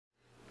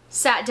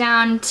sat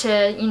down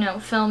to, you know,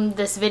 film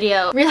this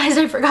video, realized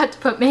I forgot to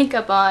put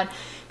makeup on.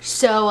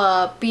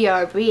 So,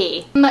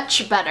 BRB.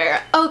 Much better.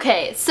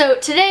 Okay, so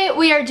today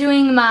we are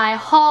doing my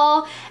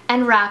haul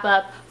and wrap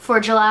up for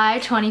July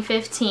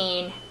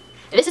 2015.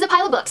 This is a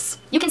pile of books.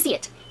 You can see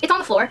it. It's on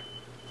the floor.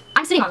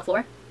 I'm sitting on the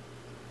floor.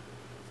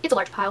 It's a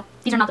large pile.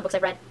 These are not the books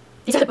I've read.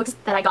 These are the books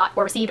that I got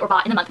or received or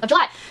bought in the month of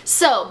July.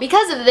 So,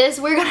 because of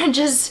this, we're gonna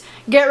just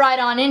get right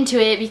on into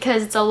it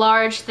because it's a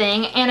large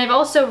thing. And I've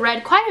also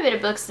read quite a bit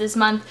of books this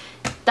month.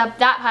 That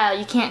pile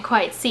you can't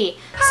quite see.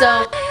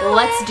 So,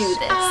 let's do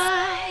this.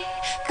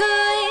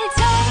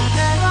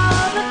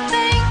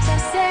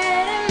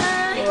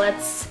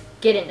 Let's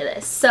get into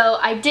this. So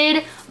I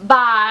did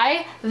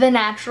buy The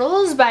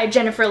Naturals by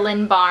Jennifer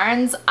Lynn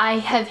Barnes. I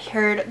have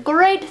heard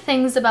great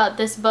things about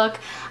this book.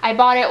 I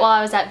bought it while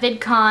I was at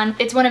VidCon.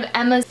 It's one of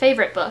Emma's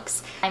favorite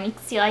books. I'm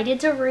excited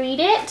to read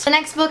it. The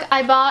next book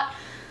I bought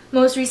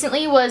most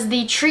recently was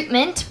The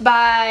Treatment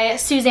by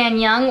Suzanne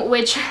Young,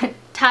 which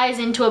ties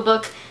into a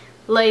book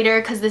later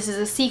because this is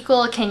a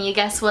sequel. Can you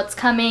guess what's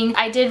coming?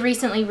 I did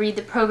recently read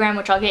the program,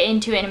 which I'll get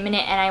into in a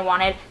minute, and I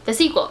wanted the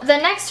sequel. The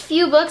next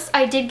few books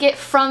I did get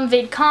from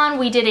VidCon.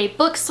 We did a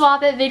book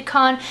swap at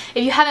VidCon.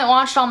 If you haven't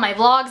watched all my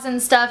vlogs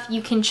and stuff,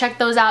 you can check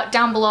those out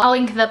down below. I'll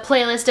link the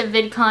playlist of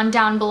VidCon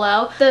down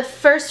below. The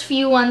first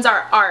few ones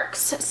are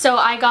arcs. So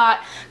I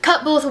got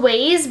Cut Both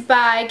Ways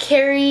by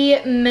Carrie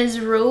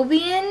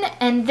Mesrobian,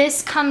 and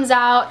this comes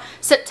out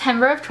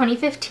September of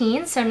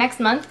 2015, so next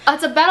month.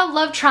 It's about a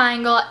love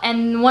triangle,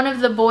 and one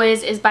of the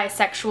boys is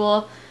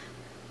bisexual.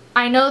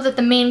 I know that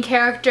the main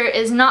character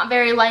is not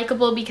very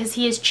likable because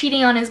he is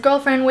cheating on his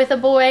girlfriend with a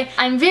boy.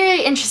 I'm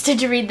very interested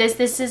to read this.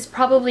 This is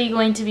probably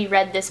going to be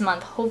read this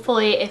month,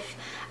 hopefully, if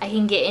I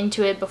can get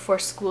into it before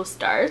school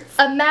starts.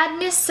 A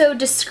Madness So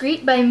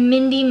Discreet by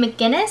Mindy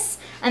McGinnis,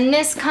 and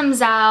this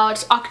comes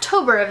out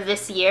October of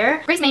this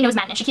year. Grace May knows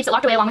madness. She keeps it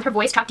locked away along with her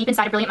voice trapped deep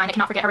inside a brilliant mind that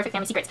cannot forget horrific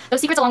family secrets. Those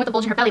secrets, along with the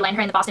bulge in her belly, land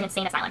her in the Boston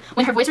insane asylum.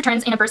 When her voice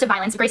returns in a burst of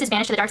violence, Grace is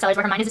banished to the dark cellars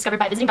where her mind is discovered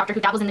by a visiting doctor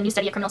who dabbles in the new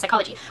study of criminal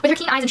psychology. With her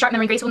keen eyes and sharp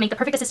memory, Grace will make the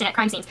perfect assistant at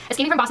crime scenes.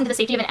 Escaping from Boston to the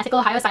safety of an ethical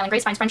Ohio asylum,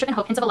 Grace finds friendship and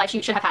hope, hints of a life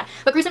she should have had.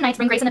 But gruesome nights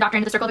bring Grace and the doctor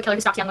into the circle of a killer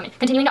who stalks young women.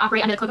 Continuing to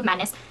operate under the cloak of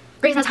madness,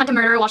 Grace must hunt a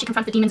murderer while she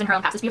confronts the demons in her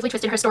own past. This beautifully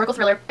twisted historical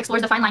thriller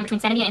explores the fine line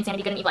between sanity and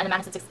insanity, good and evil, and the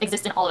madness that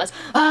exists in all of us.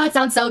 Oh, it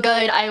sounds so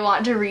good. I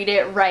want to read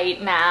it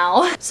right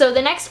now. So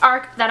the next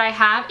arc that I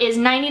have is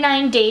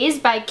 99 Days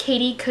by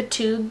Katie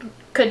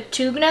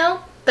Cotugno.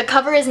 The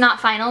cover is not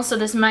final, so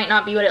this might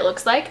not be what it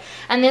looks like.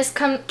 And this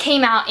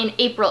came out in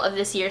April of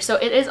this year, so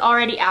it is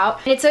already out.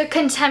 It's a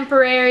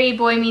contemporary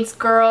boy meets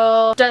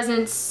girl.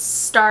 Doesn't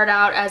start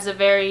out as a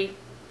very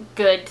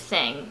good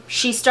thing.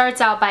 She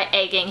starts out by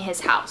egging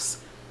his house.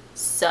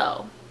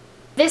 So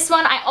this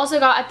one I also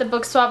got at the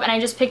book swap, and I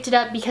just picked it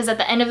up because at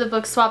the end of the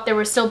book swap there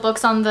were still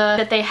books on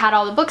that they had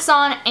all the books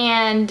on,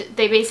 and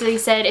they basically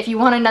said if you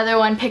want another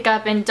one, pick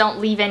up and don't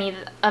leave any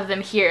of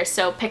them here,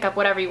 so pick up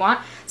whatever you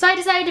want. So I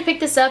decided to pick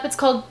this up. It's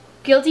called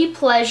Guilty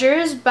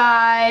Pleasures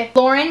by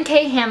Lauren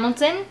K.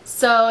 Hamilton.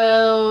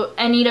 So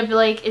Anita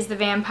Blake is the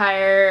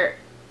vampire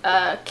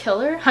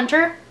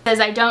hunter. It says,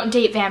 I don't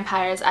date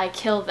vampires, I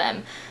kill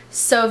them.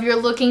 So if you're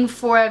looking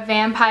for a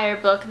vampire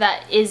book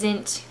that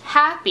isn't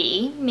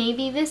happy,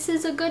 maybe this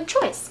is a good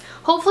choice.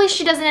 Hopefully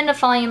she doesn't end up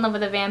falling in love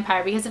with a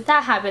vampire, because if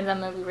that happens,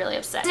 I'm going to be really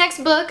upset. The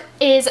next book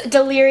is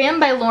Delirium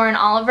by Lauren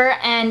Oliver,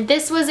 and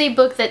this was a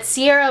book that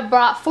Sierra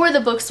brought for the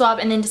book swap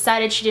and then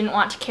decided she didn't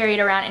want to carry it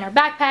around in her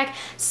backpack,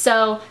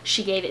 so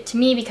she gave it to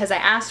me because I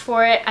asked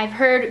for it. I've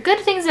heard good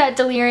things about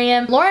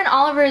Delirium. Lauren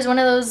Oliver is one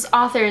of those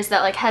authors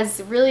that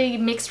has really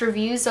mixed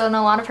reviews on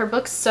a lot of her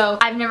books, so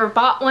I've never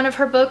bought one of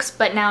her books,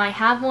 but now I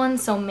have one,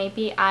 so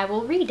maybe I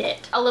will read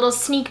it. A little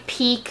sneak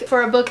peek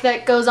for a book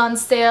that goes on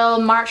sale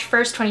March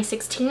 1st,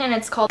 2016, and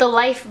it's called The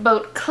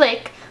Lifeboat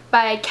Click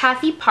by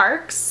Kathy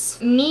Parks.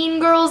 Mean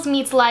Girls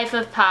meets Life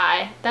of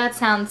Pi. That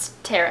sounds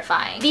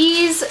terrifying.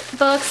 These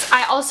books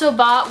I also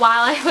bought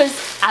while I was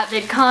at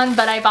VidCon,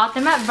 but I bought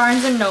them at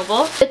Barnes &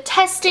 Noble. The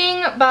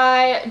Testing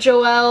by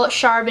Joelle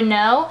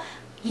Charbonneau.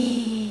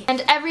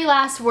 And Every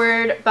Last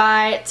Word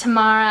by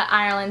Tamara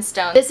Ireland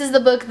Stone. This is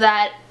the book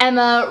that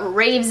Emma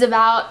raves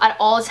about at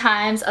all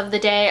times of the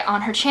day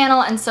on her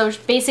channel, and so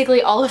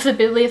basically all of the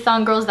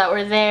Bibliothon girls that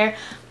were there,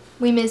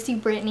 we miss you,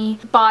 Brittany,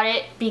 bought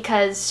it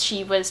because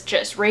she was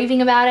just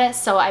raving about it,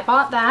 so I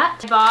bought that.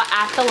 I bought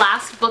at the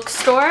last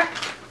bookstore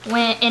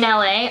in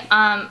LA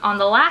on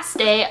the last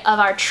day of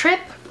our trip.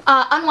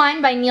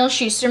 Unwind by Neal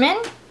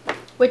Shusterman,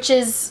 which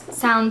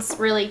sounds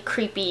really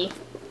creepy.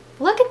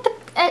 Look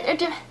at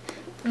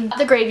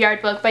The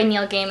Graveyard Book by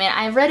Neil Gaiman.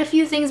 I've read a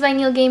few things by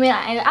Neil Gaiman.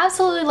 I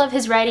absolutely love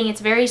his writing. It's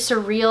very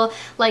surreal,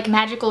 like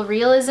magical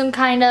realism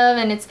kind of,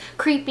 and it's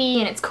creepy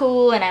and it's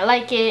cool and I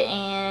like it,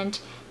 and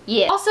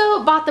Yeah.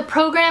 Also bought the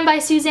program by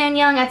Suzanne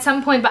Young at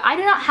some point, but I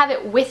do not have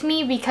it with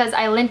me because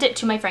I lent it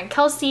to my friend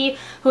Kelsey,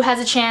 who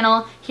has a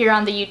channel here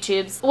on the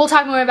YouTubes. We'll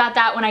talk more about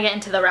that when I get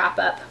into the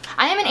wrap-up.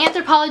 I am an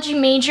anthropology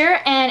major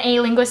and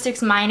a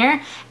linguistics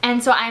minor,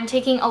 and so I'm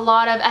taking a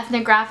lot of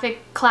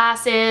ethnographic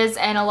classes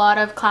and a lot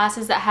of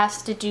classes that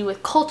has to do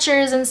with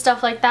cultures and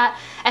stuff like that.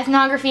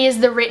 Ethnography is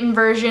the written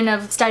version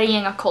of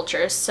studying a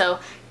culture, so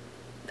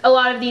a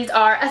lot of these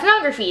are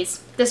ethnographies.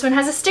 This one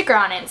has a sticker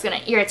on it. It's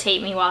gonna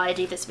irritate me while I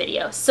do this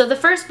video. So the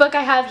first book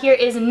I have here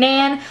is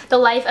Nan, The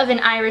Life of an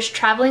Irish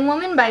Traveling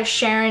Woman by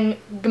Sharon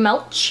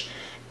Gmelch.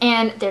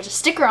 And there's a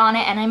sticker on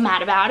it and I'm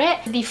mad about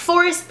it. The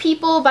Forest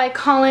People by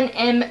Colin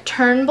M.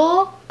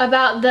 Turnbull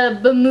about the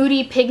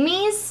Bermuda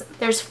Pygmies.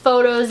 There's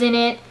photos in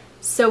it,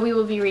 so we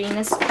will be reading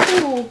this.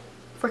 Ooh.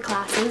 For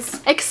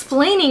classes.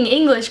 Explaining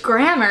English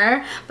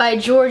Grammar by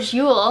George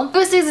Yule.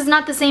 Linguistics is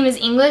not the same as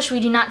English. We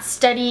do not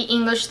study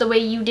English the way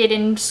you did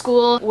in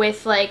school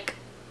with like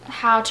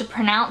how to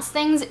pronounce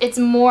things. It's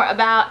more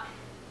about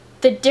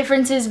the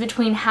differences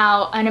between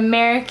how an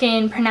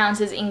American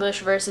pronounces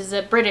English versus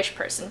a British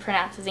person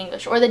pronounces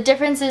English, or the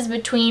differences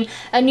between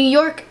a New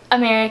York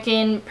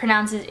American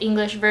pronounces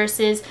English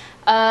versus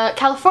a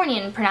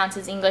Californian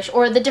pronounces English,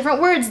 or the different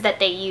words that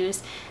they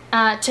use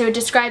to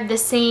describe the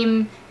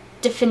same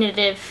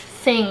definitive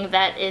thing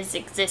that is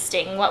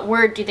existing. What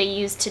word do they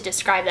use to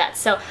describe that?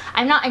 So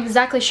I'm not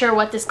exactly sure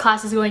what this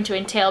class is going to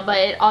entail, but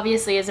it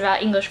obviously is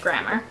about English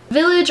grammar.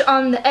 Village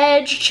on the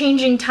Edge,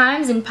 Changing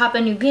Times in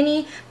Papua New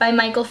Guinea by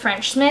Michael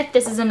French Smith.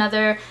 This is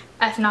another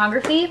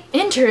ethnography.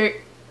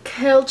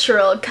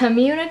 Intercultural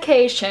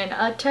Communication,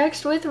 A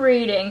Text with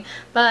Reading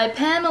by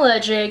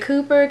Pamela J.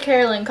 Cooper,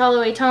 Carolyn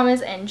Calloway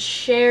Thomas, and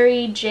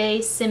Sherry J.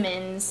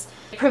 Simmons.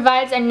 It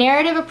provides a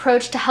narrative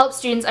approach to help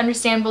students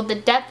understand both the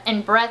depth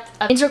and breadth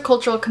of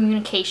intercultural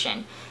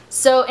communication.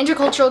 So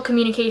intercultural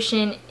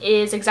communication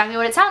is exactly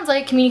what it sounds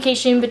like,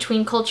 communication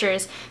between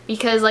cultures,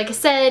 because like I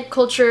said,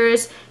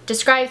 cultures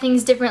describe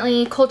things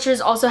differently.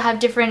 Cultures also have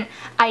different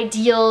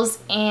ideals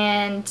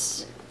and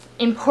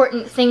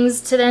important things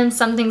to them.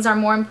 Some things are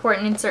more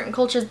important in certain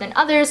cultures than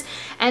others,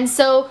 and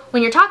so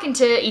when you're talking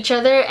to each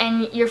other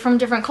and you're from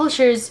different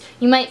cultures,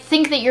 you might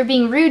think that you're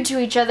being rude to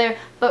each other,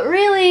 but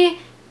really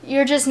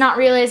you're just not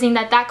realizing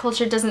that that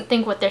culture doesn't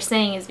think what they're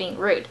saying is being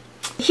rude.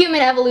 Human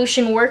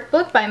Evolution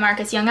Workbook by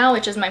Marcus Youngow,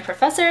 which is my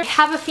professor. I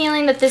have a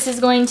feeling that this is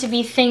going to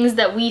be things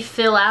that we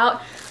fill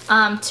out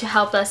to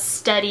help us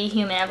study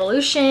human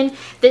evolution.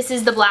 This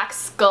is the black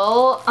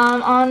skull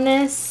on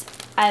this.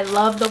 I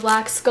love the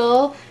black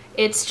skull.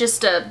 It's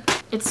just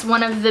it's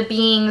one of the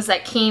beings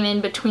that came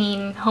in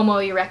between Homo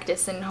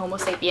erectus and Homo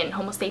sapien.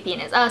 Homo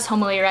sapien is us,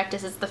 Homo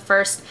erectus is the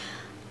first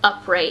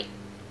upright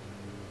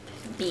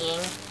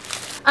being.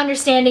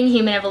 Understanding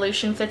Human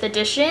Evolution 5th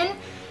edition,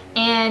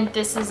 and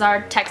this is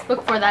our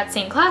textbook for that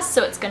same class,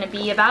 so it's going to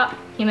be about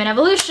human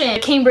evolution.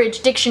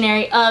 Cambridge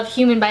Dictionary of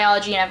Human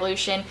Biology and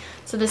Evolution,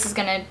 so this is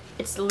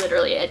it's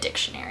literally a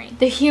dictionary.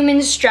 The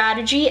Human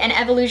Strategy, An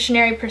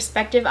Evolutionary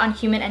Perspective on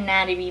Human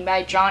Anatomy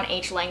by John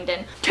H.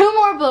 Langdon. 2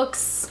 more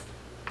books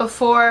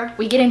before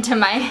we get into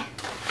my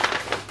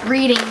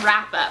reading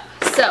wrap-up.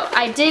 So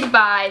I did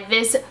buy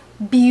this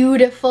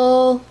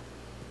beautiful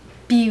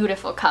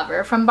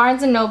cover from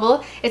Barnes &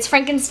 Noble. It's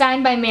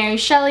Frankenstein by Mary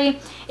Shelley.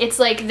 It's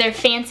like their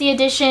fancy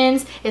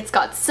editions. It's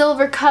got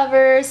silver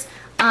covers.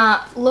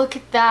 Look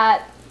at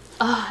that.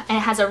 And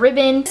it has a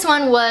ribbon. This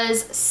one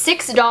was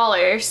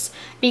 $6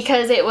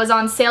 because it was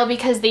on sale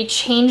because they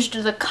changed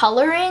the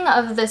coloring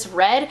of this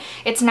red.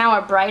 It's now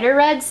a brighter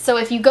red. So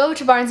if you go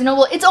to Barnes &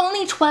 Noble, it's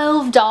only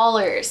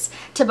 $12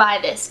 to buy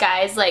this,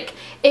 guys. Like,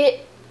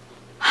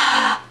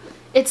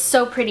 it's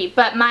so pretty,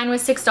 but mine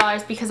was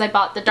 $6 because I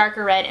bought the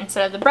darker red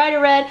instead of the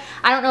brighter red.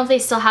 I don't know if they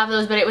still have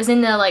those, but it was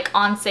in the like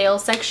on sale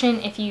section.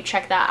 If you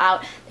check that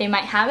out, they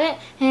might have it.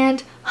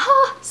 And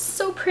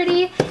so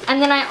pretty.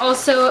 And then I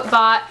also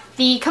bought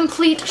the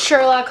Complete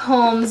Sherlock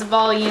Holmes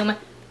Volume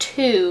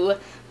 2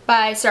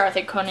 by Sir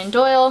Arthur Conan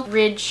Doyle.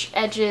 Ridge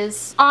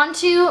Edges. On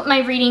to my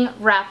reading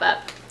wrap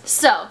up.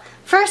 So,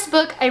 first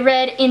book I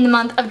read in the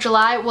month of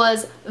July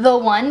was The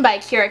One by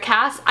Kira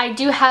Cass. I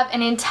do have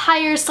an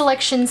entire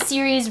selection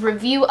series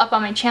review up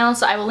on my channel,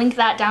 so I will link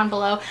that down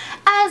below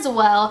as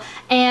well.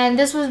 And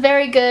this was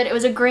very good. It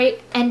was a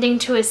great ending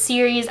to a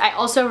series. I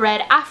also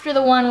read After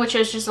the One, which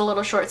is just a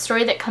little short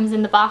story that comes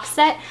in the box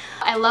set.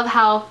 I love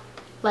how,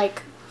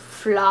 like,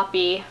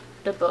 floppy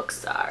the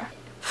books are.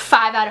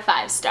 5 out of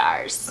 5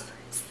 stars.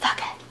 So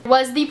good.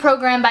 Was the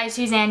program by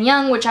Suzanne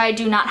Young, which I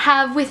do not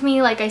have with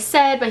me, like I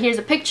said, but here's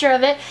a picture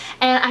of it,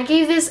 and I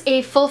gave this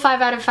a full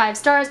 5 out of 5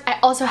 stars. I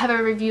also have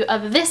a review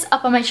of this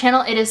up on my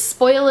channel. It is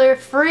spoiler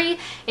free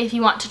if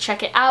you want to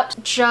check it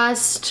out.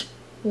 Just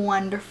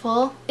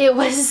wonderful. It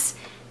was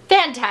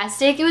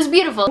fantastic. It was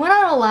beautiful. I went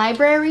on a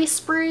library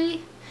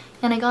spree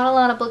and I got a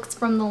lot of books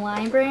from the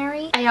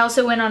library. I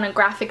also went on a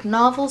graphic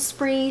novel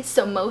spree,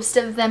 so most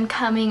of them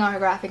coming are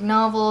graphic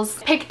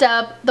novels. Picked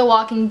up The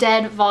Walking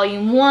Dead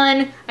Volume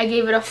 1. I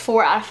gave it a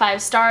 4 out of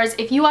 5 stars.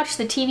 If you watch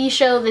the TV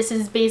show, this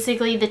is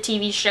basically the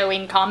TV show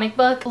in comic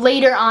book.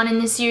 Later on in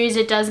the series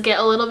it does get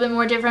a little bit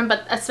more different,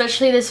 but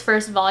especially this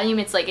first volume,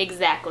 it's like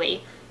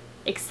exactly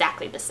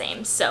the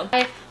same. So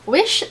I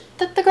wish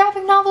that the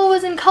graphic novel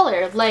was in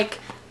color. Like,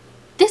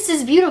 this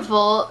is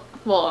beautiful.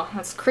 Well,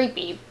 that's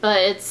creepy,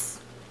 but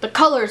the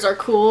colors are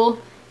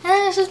cool.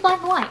 And it's just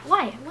black and white.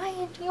 Why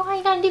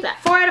you gotta do that?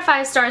 4 out of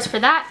 5 stars for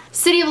that.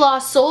 City of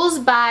Lost Souls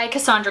by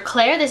Cassandra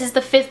Clare. This is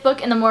the 5th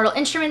book in the Mortal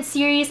Instruments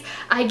series.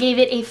 I gave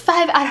it a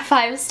 5 out of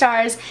 5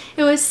 stars.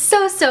 It was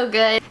so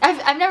good.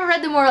 I've never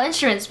read the Mortal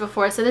Instruments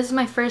before, so this is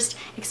my first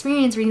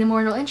experience reading the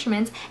Mortal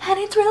Instruments, and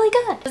it's really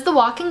good. This is The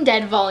Walking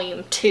Dead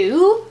Volume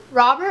 2.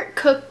 Robert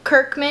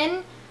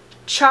Kirkman,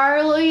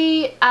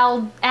 Charlie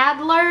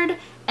Adlard,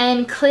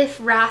 and Cliff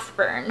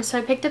Rathburn. So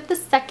I picked up the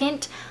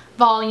 2nd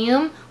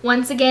volume.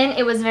 Once again,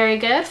 it was very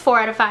good.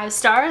 4 out of 5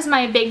 stars.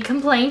 My big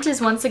complaint is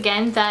once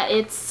again that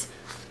it's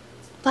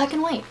black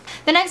and white.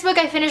 The next book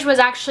I finished was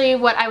actually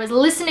what I was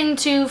listening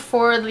to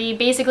for the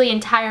basically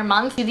entire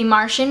month, The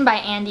Martian by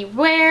Andy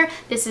Weir.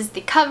 This is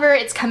the cover.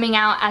 It's coming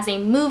out as a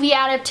movie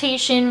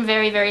adaptation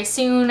very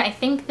soon. I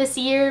think this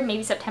year,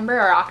 maybe September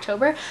or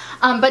October.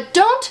 But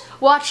don't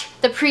watch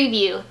the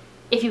preview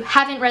if you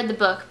haven't read the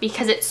book,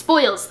 because it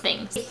spoils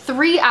things.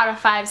 3 out of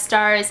 5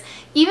 stars.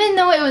 Even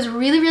though it was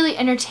really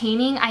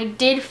entertaining, I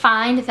did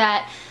find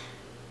that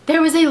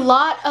there was a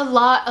lot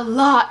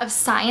of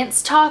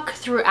science talk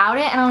throughout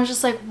it, and I was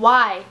just like,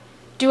 why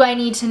do I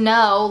need to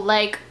know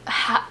like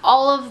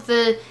all of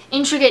the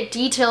intricate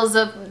details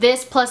of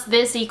this plus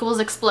this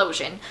equals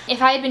explosion?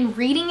 If I had been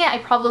reading it, I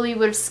probably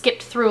would have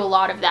skipped through a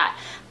lot of that.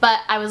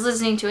 But I was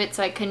listening to it,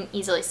 so I couldn't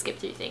easily skip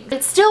through things.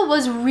 It still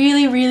was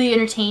really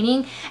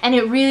entertaining, and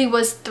it really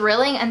was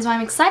thrilling, and so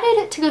I'm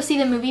excited to go see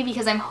the movie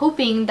because I'm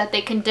hoping that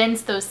they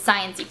condense those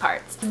sciencey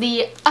parts.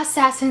 The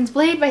Assassin's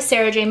Blade by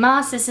Sarah J.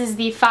 Maas. This is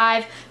the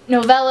 5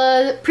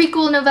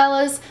 prequel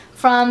novellas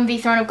from the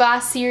Throne of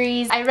Glass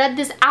series. I read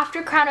this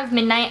after Crown of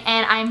Midnight,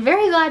 and I'm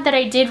very glad that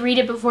I did read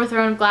it before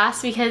Throne of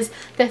Glass because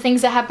the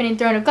things that happen in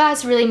Throne of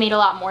Glass really made a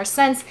lot more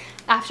sense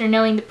after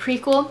knowing the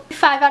prequel.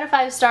 5 out of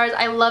 5 stars.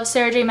 I love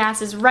Sarah J.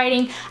 Maas's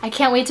writing. I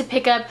can't wait to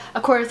pick up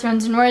A Court of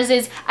Thrones and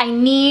Roses. I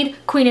need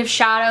Queen of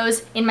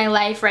Shadows in my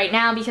life right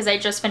now because I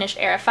just finished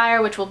Heir of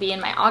Fire, which will be in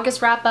my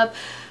August wrap-up.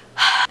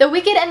 The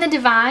Wicked and the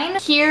Divine.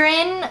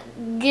 Kieran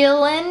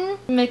Gillen,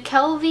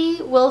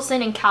 McKelvey,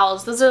 Wilson, and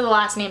Cowles. Those are the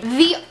last names.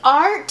 The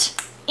art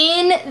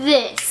in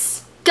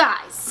this,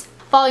 guys.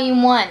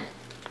 Volume 1.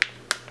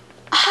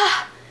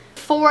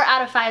 4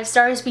 out of 5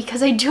 stars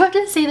because I do have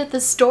to say that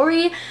the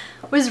story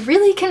was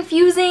really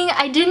confusing.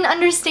 I didn't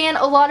understand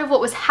a lot of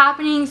what was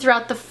happening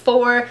throughout the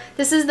 4.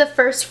 This is the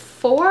first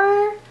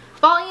 4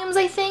 volumes,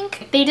 I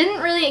think. They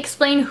didn't really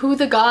explain who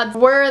the gods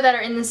were that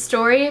are in the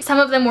story. Some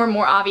of them were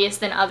more obvious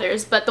than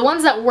others, but the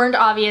ones that weren't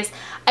obvious,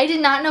 I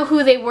did not know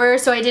who they were,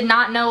 so I did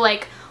not know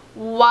like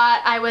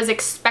what I was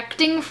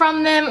expecting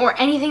from them or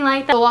anything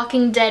like that. The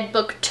Walking Dead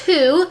Book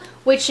 2,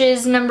 which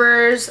is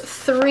numbers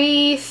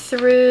 3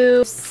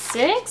 through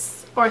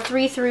 6 or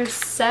 3 through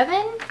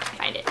 7.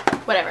 Find it.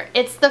 Whatever.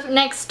 It's the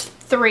next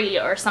 3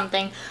 or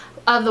something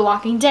of The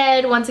Walking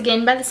Dead, once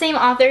again by the same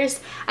authors.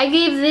 I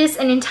gave this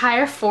an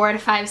entire 4 out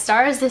of 5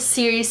 stars. This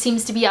series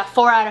seems to be a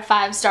 4 out of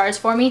 5 stars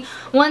for me.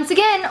 Once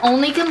again,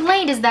 only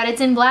complaint is that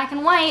it's in black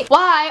and white.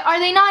 Why are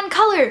they not in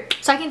color?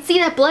 So I can see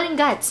that blood and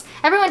guts.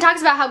 Everyone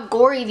talks about how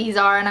gory these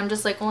are, and I'm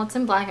just like, well, it's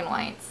in black and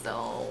white,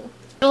 so...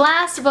 The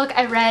last book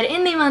I read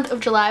in the month of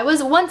July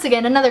was once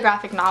again another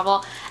graphic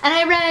novel, and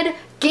I read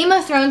Game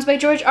of Thrones by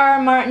George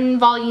R.R. Martin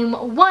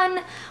Volume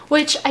 1,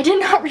 which I did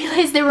not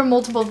realize there were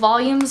multiple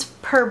volumes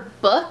per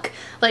book,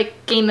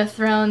 like Game of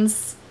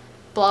Thrones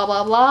blah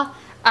blah blah.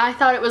 I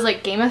thought it was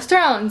like Game of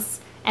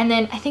Thrones, and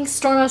then I think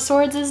Storm of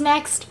Swords is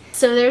next.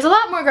 So there's a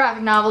lot more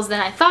graphic novels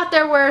than I thought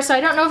there were, so I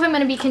don't know if I'm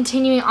going to be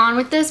continuing on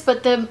with this,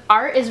 but the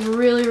art is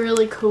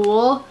really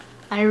cool.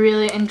 I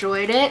really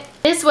enjoyed it.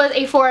 This was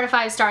a 4 out of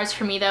 5 stars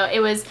for me though. It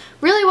was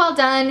really well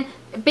done.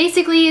 It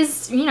basically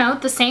is, you know,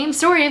 the same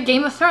story of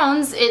Game of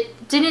Thrones.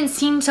 It didn't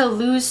seem to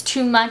lose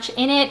too much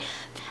in it.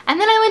 And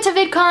then I went to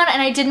VidCon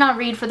and I did not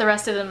read for the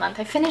rest of the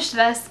month. I finished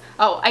this.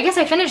 Oh, I guess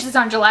I finished this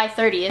on July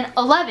 30th.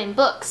 11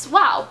 books.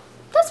 Wow.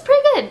 That's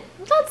pretty good.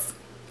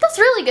 That's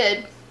really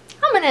good.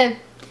 I'm gonna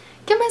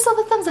give myself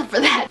a thumbs up for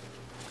that.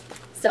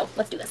 So,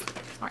 let's do this.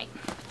 Alright.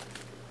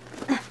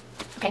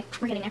 Okay,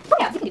 we're getting there. Oh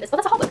yeah, we can do this. Well,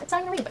 that's a whole book. It's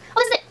not even a reading book.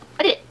 Oh, this is it.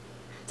 I did it.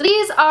 So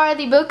these are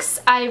the books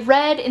I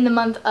read in the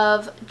month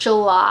of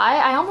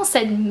July. I almost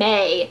said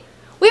May.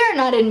 We are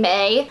not in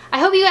May. I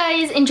hope you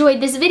guys enjoyed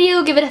this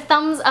video. Give it a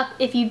thumbs up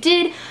if you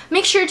did.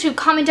 Make sure to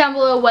comment down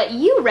below what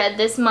you read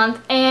this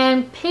month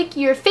and pick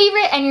your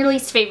favorite and your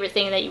least favorite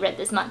thing that you read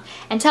this month.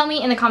 And tell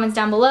me in the comments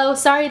down below.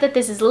 Sorry that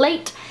this is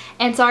late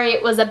and sorry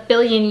it was a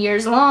billion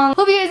years long.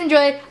 Hope you guys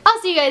enjoyed. I'll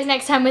see you guys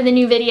next time with a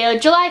new video.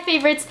 July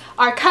favorites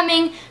are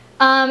coming.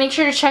 Make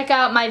sure to check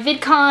out my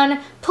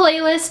VidCon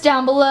playlist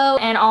down below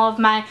and all of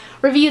my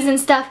reviews and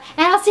stuff.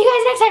 And I'll see you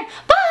guys next time.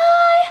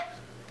 Bye!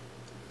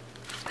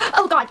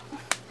 Oh god,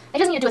 I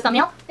just need to do a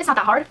thumbnail. It's not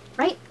that hard,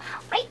 right?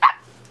 Right? Ah.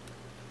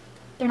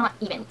 They're not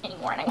even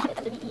anymore and I wanted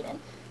them to be even.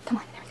 Come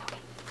on, there we go. Okay,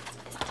 let's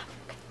put this on top.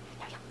 Okay,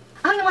 there we go.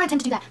 I don't even want to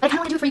attempt to do that, but I kind of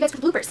want to do it for you guys for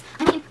the bloopers.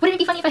 I mean, wouldn't it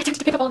be funny if I attempted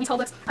to pick up all these whole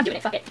books? I'm doing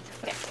it, fuck it.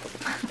 Okay.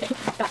 Okay,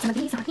 got some of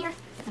these on here,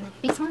 and then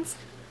these ones.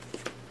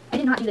 I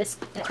did not do this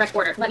in the correct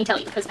order, let me tell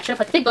you, because I should have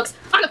put the big books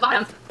on the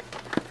bottom.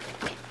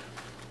 Okay.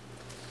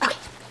 Okay.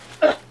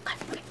 Ugh.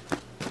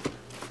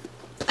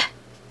 Okay.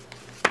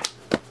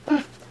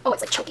 Oh,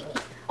 it's like choking me.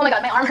 Oh my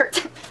god, my arm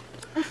hurts.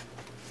 Oh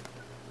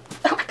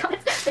my god,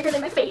 it's bigger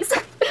than my face.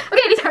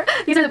 Okay,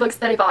 these are the books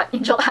that I bought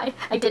in July.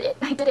 I did it,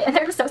 and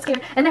they're so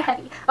scared, and they're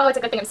heavy. Oh, it's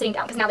a good thing I'm sitting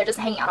down, because now they're just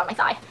hanging out on my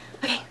thigh.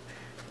 Okay,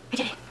 I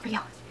did it. Here we go.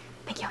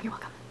 Thank you, you're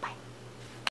welcome.